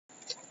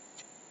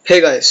Hey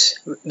guys,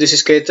 this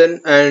is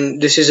Ketan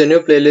and this is a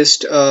new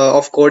playlist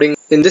of coding.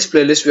 In this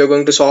playlist, we are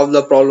going to solve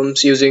the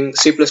problems using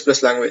C++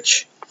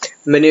 language.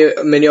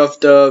 Many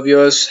of the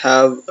viewers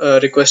have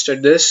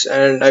requested this,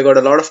 and I got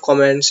a lot of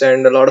comments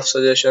and a lot of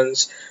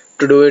suggestions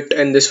to do it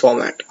in this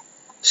format.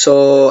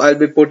 So I'll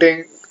be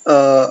putting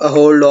a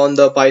hold on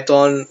the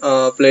Python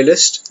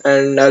playlist,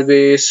 and I'll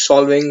be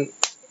solving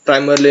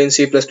primarily in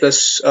C++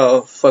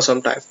 for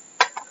some time.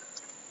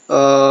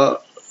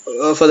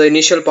 For the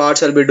initial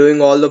parts, I'll be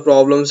doing all the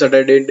problems that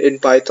I did in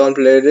Python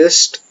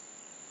playlist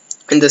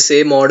in the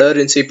same order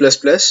in C++,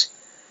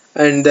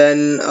 and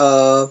then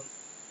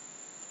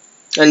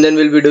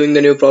we'll be doing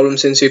the new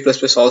problems in C++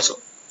 also,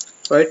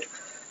 right?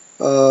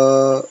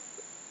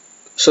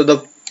 So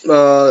the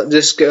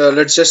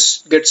let's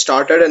just get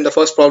started, and the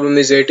first problem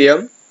is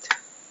ATM.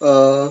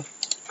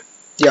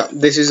 Yeah,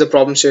 this is the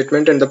problem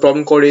statement, and the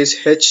problem code is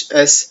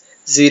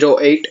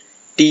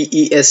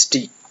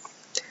HS08TEST.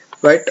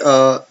 Right,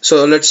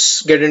 so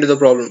let's get into the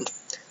problem.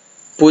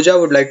 Pooja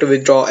would like to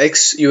withdraw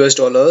X US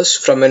dollars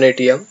from an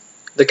ATM.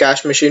 The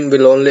cash machine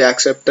will only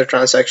accept the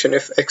transaction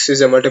if X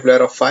is a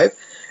multiplier of 5,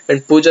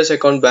 and Pooja's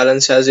account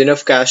balance has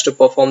enough cash to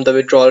perform the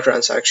withdrawal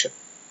transaction,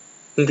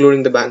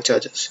 including the bank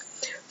charges.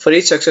 For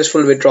each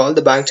successful withdrawal,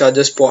 the bank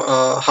charges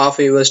half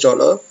a US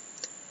dollar.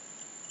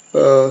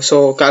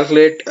 So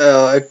calculate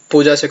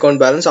Pooja's account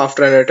balance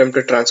after an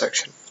attempted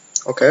transaction.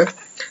 Okay.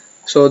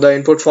 So the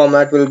input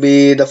format will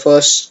be, the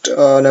first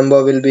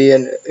number will be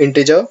an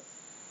integer.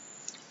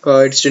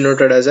 It's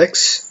denoted as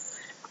X,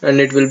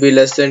 and it will be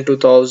less than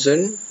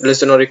 2000,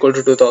 less than or equal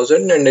to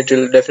 2000, and it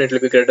will definitely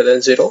be greater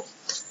than 0,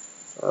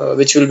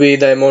 which will be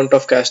the amount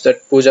of cash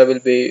that Pooja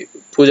will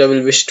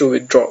wish to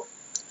withdraw.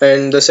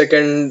 And the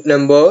second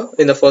number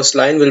in the first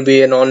line will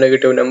be a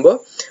non-negative number,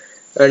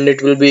 and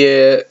it will be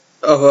a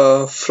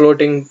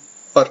floating,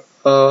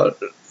 or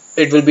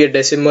it will be a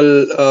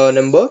decimal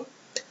number,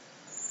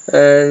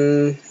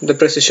 and the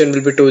precision will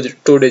be two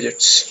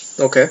digits.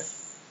 Okay.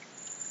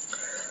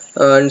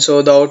 And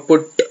so the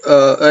output,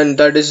 and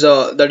that is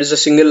a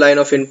single line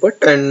of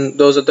input, and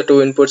those are the two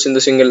inputs in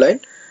the single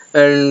line.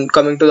 And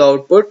coming to the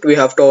output, we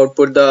have to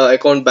output the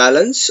account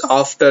balance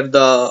after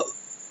the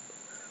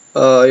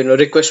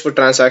request for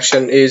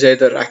transaction is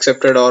either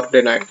accepted or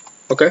denied.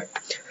 Okay,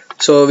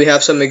 so we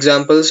have some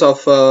examples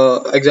of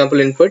example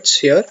inputs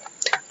here.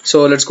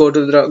 So let's go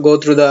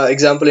through the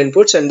example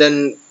inputs, and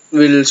then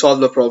we'll solve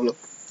the problem.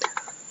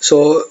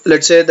 So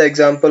let's say the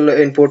example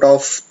input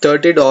of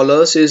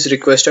 $30 is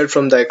requested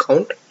from the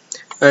account,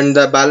 and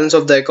the balance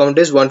of the account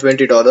is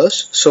 $120.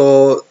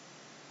 So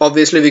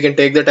obviously we can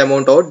take that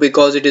amount out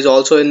because it is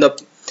also in the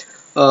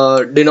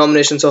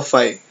denominations of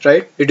 5,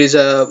 right? It is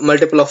a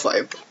multiple of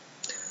 5.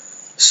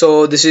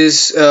 So this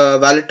is a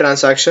valid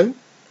transaction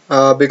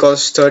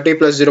because 30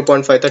 plus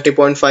 0.5,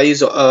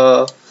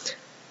 30.5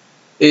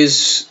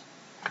 is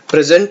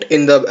present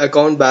in the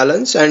account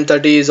balance, and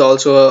 30 is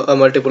also a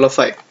multiple of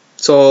 5.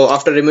 So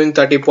after removing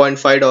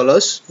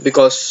 $30.5,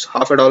 because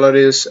half a dollar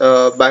is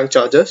bank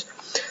charges,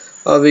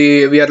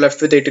 we are left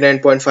with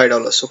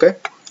 $89.5. Okay,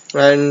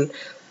 and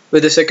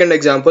with the second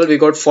example, we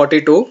got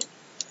 42,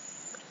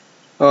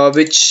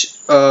 which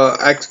there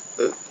are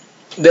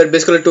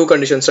basically two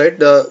conditions, right?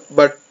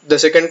 But the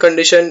second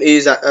condition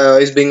is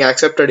being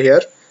accepted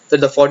here, that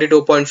the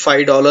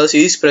 $42.5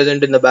 is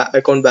present in the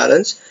account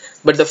balance,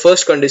 but the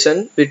first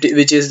condition,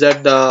 which is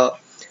that the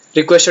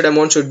requested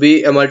amount should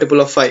be a multiple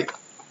of 5,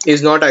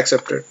 is not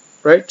accepted,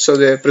 right? So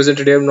they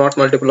presented here not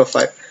multiple of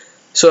 5.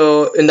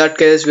 So in that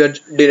case, we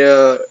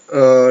are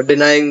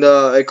denying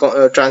the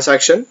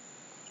transaction,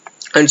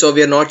 and so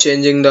we are not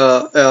changing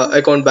the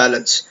account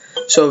balance.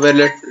 So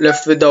we're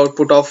left with the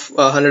output of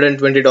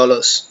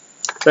 $120,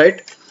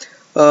 right?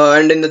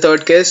 And in the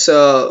third case,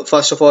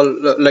 first of all,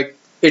 like,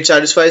 it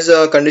satisfies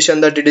the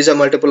condition that it is a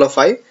multiple of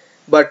 5,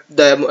 but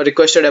the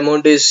requested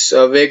amount is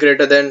way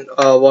greater than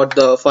what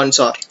the funds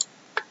are,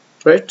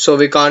 right? So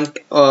we can't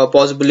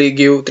possibly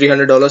give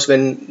 $300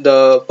 when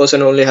the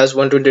person only has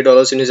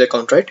 $120 in his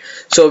account, right?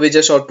 So we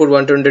just output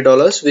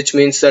 $120, which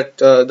means that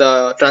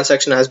the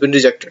transaction has been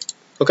rejected.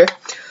 Okay,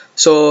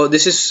 so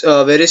this is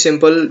very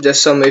simple,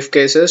 just some if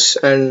cases,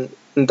 and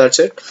that's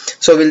it.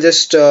 So we'll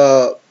just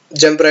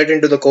jump right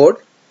into the code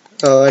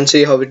and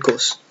see how it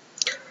goes.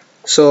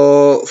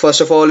 So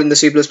first of all, in the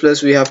C++,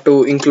 we have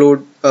to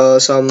include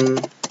some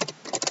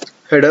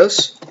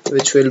headers,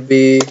 which will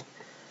be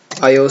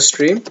IO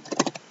stream,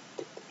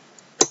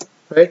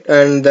 right?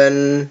 And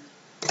then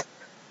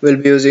we'll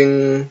be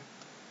using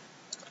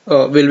a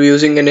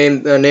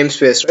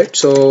namespace, right?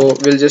 So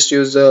we'll just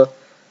use the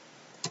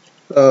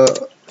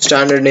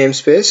standard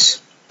namespace.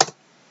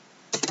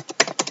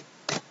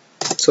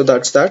 So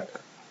that's that.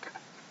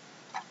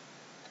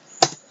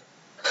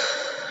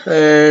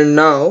 And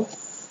now,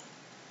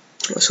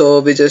 so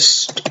we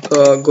just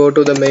go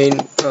to the main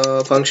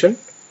function,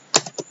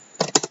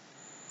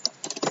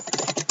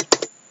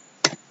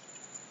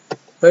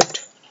 right?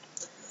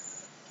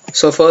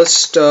 So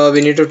first we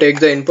need to take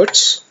the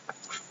inputs,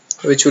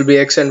 which will be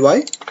X and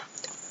Y.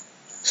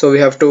 So we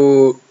have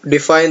to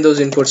define those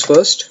inputs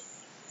first,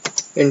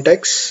 int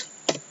X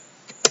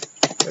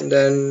and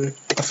then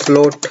a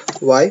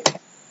float y.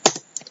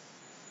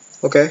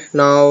 Okay,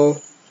 now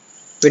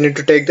we need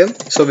to take them,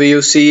 so we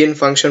use cin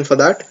function for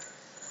that,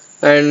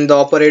 and the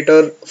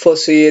operator for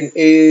cin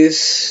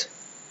is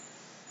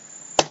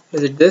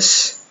it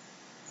this?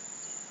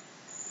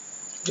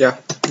 Yeah,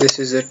 this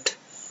is it,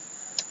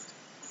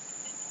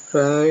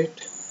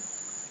 right?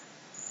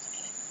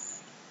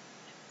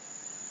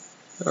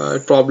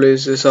 It probably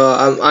is this.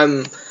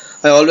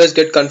 I always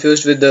get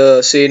confused with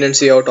the cin and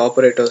cout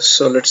operators,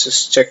 so let's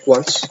just check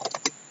once.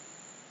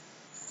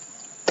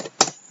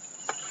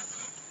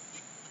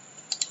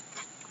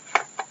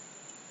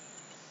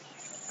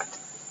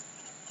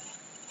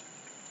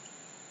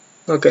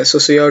 Okay, so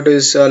cout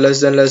is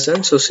less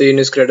than, so cin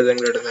is greater than.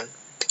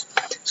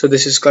 So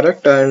this is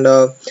correct, and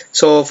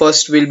so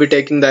first we'll be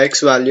taking the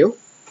x value,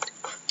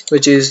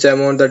 which is the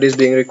amount that is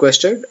being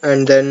requested,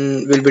 and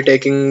then we'll be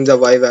taking the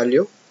y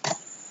value,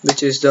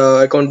 which is the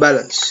account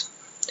balance.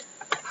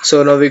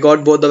 So now we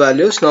got both the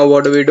values. Now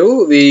what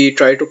do? We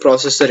try to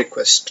process the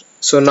request.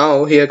 So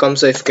now here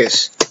comes the if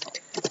case.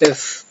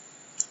 If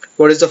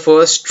what is the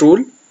first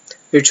rule?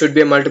 It should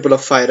be a multiple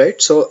of 5,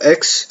 right? So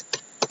x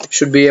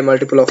should be a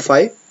multiple of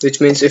 5, which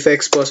means if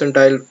x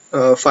percentile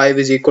 5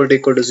 is equal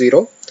to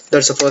 0,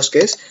 that's the first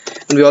case.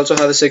 And we also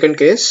have a second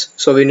case,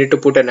 so we need to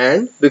put an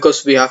AND,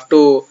 because we have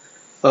to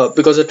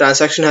because the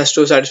transaction has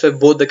to satisfy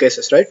both the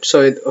cases, right?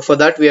 So for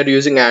that we are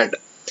using AND.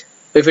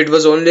 If it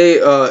was only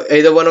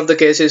either one of the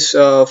cases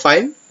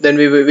fine, then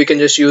we can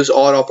just use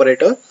OR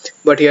operator,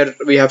 but here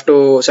we have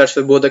to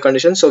satisfy both the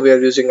conditions, so we are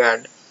using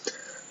AND.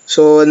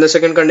 So in the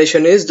second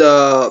condition is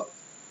the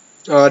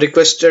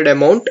requested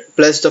amount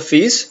plus the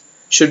fees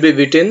should be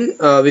within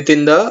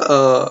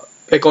the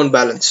account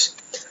balance.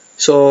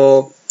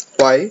 So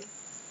y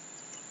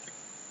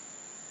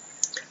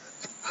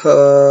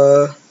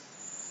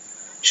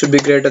should be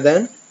greater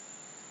than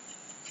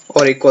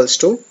or equals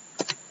to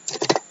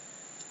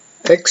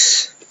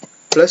x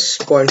plus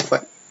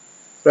 0.5,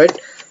 right?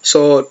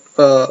 So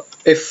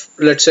if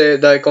let's say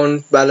the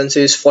account balance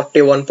is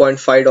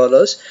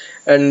 $41.5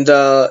 and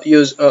the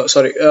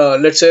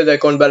let's say the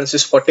account balance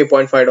is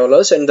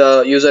 $40.5 and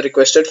the user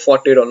requested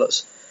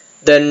 $40,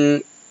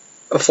 then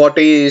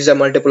 40 is a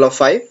multiple of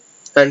 5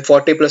 and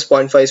 40 plus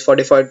 0.5 is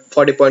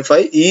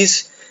 40.5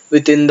 is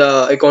within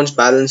the account's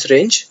balance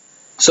range,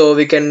 so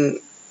we can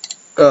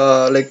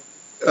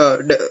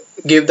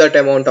give that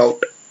amount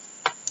out,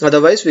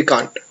 otherwise we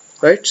can't,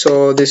 right?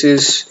 So this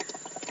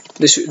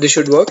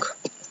should work.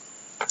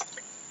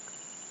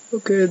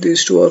 Okay,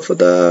 these two are for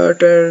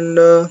that, and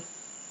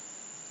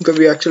okay,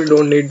 we actually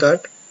don't need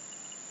that.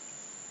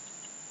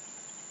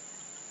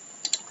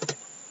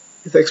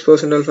 If x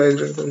percentile 5 is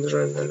greater than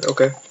 0, then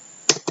okay,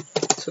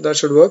 so that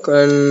should work.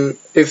 And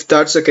if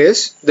that's the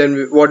case,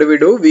 then what do?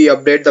 We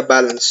update the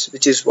balance,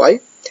 which is y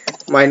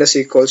minus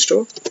equals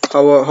to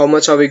how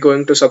much are we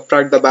going to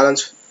subtract the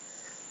balance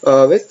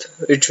with?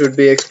 It should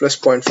be x plus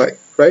 0.5,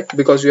 right?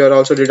 Because we are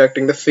also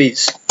deducting the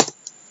fees.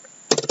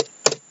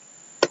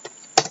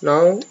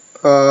 Now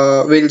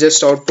we'll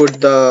just output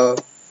the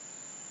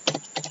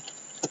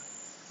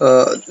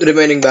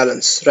remaining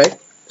balance, right?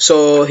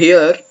 So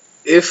here,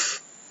 if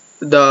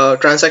the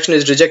transaction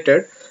is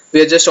rejected,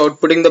 we are just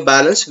outputting the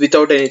balance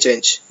without any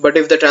change. But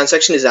if the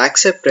transaction is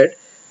accepted,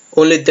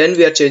 only then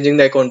we are changing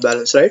the account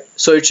balance, right?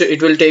 So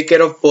it will take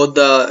care of both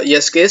the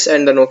yes case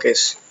and the no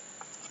case,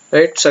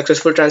 right?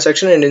 Successful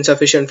transaction and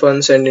insufficient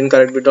funds and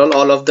incorrect withdrawal,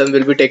 all of them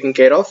will be taken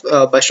care of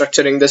by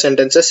structuring the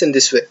sentences in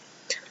this way.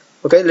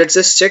 Okay, let's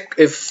just check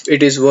if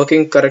it is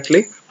working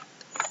correctly.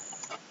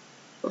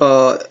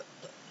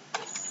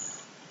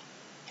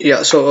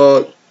 Yeah,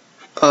 so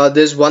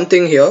there's one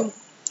thing here.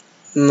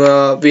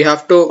 We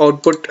have to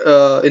output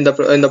in the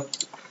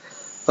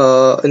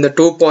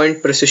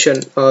 2-point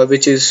precision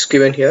which is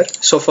given here.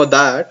 So for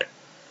that,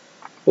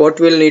 what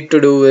we'll need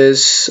to do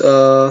is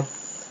we'll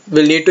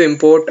need to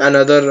import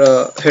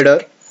another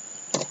header.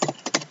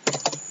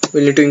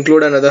 We'll need to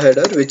include another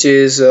header, which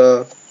is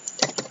IO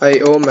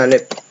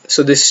manip.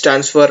 So this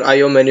stands for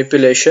IO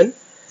manipulation.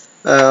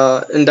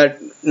 And that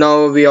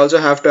now we also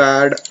have to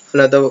add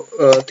another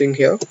thing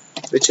here,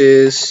 which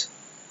is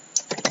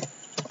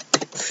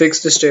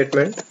fix the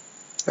statement,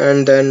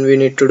 and then we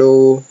need to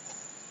do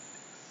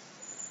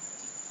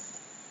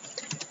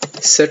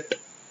set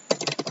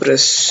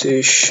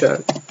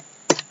precision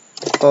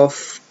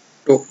of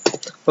 2.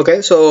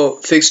 Okay, so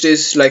fixed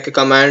is like a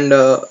command.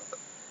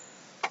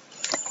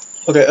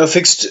 Okay, a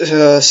fixed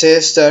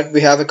says that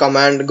we have a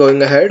command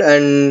going ahead,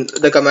 and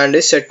the command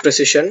is set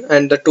precision,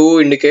 and the 2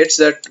 indicates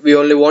that we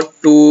only want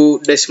 2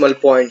 decimal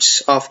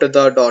points after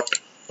the dot.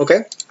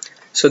 Okay,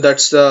 so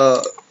that's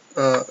the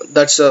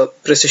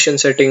precision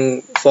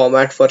setting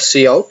format for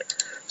cout.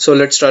 So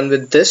let's run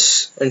with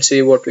this and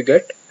see what we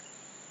get.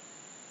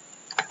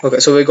 Okay,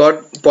 so we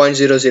got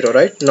 0.00,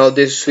 right? Now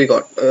this we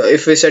got,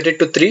 if we set it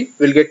to 3,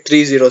 we'll get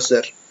 3 zeros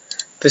there.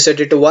 If we set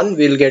it to 1,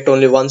 we'll get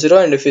only 1 0,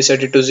 and if we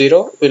set it to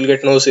 0, we'll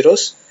get no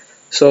zeros.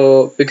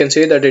 So we can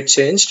see that it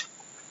changed,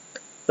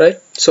 right?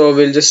 So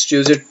we'll just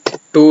use it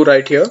 2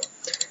 right here,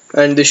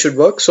 and this should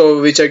work. So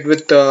we checked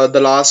with the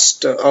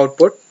last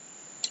output.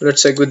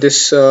 Let's check with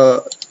this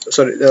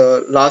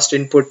the last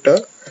input,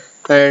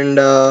 and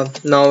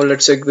now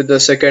let's check with the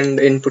second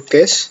input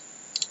case.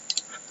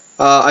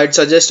 I'd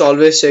suggest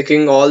always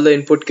checking all the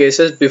input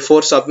cases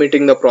before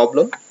submitting the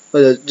problem,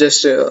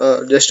 just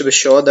to be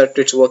sure that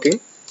it's working,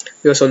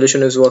 your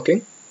solution is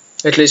working,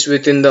 at least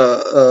within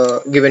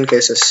the given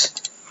cases,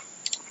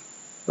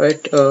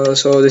 right?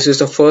 So this is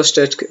the first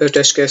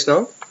test case.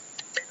 Now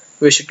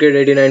we should get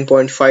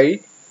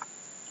 89.50,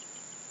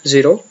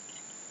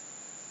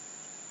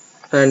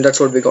 and that's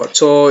what we got.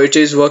 So it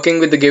is working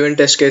with the given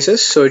test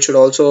cases, so it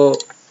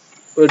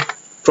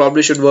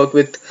probably should work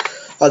with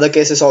other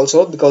cases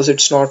also, because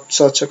it's not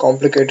such a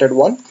complicated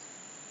one.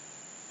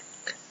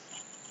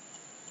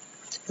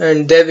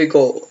 And there we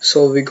go.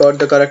 So we got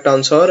the correct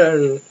answer,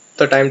 and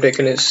the time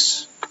taken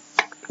is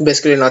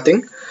basically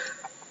nothing.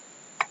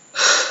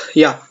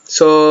 Yeah,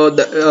 so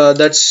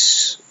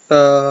that's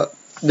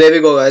there we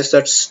go, guys.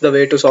 That's the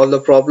way to solve the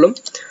problem.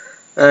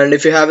 And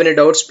if you have any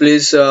doubts,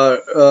 please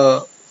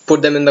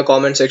put them in the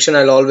comment section.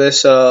 I'll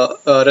always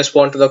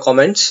respond to the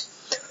comments.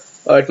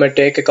 It might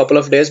take a couple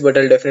of days, but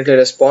I'll definitely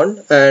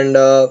respond. And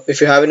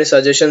if you have any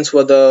suggestions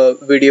for the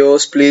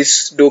videos,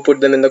 please do put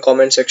them in the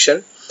comment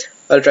section.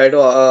 I'll try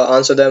to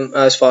answer them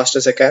as fast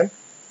as I can.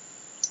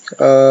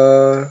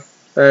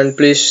 And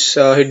please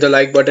hit the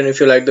like button if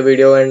you like the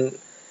video, and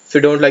if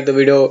you don't like the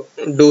video,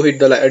 do hit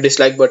the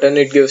dislike button.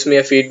 It gives me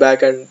a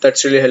feedback, and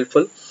that's really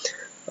helpful.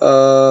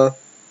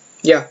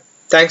 Yeah,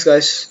 thanks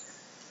guys.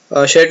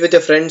 Share it with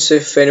your friends.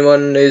 If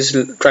anyone is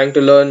trying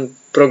to learn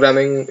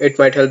programming, it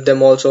might help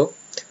them also.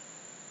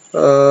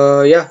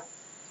 Yeah,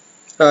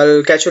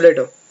 I'll catch you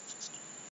later.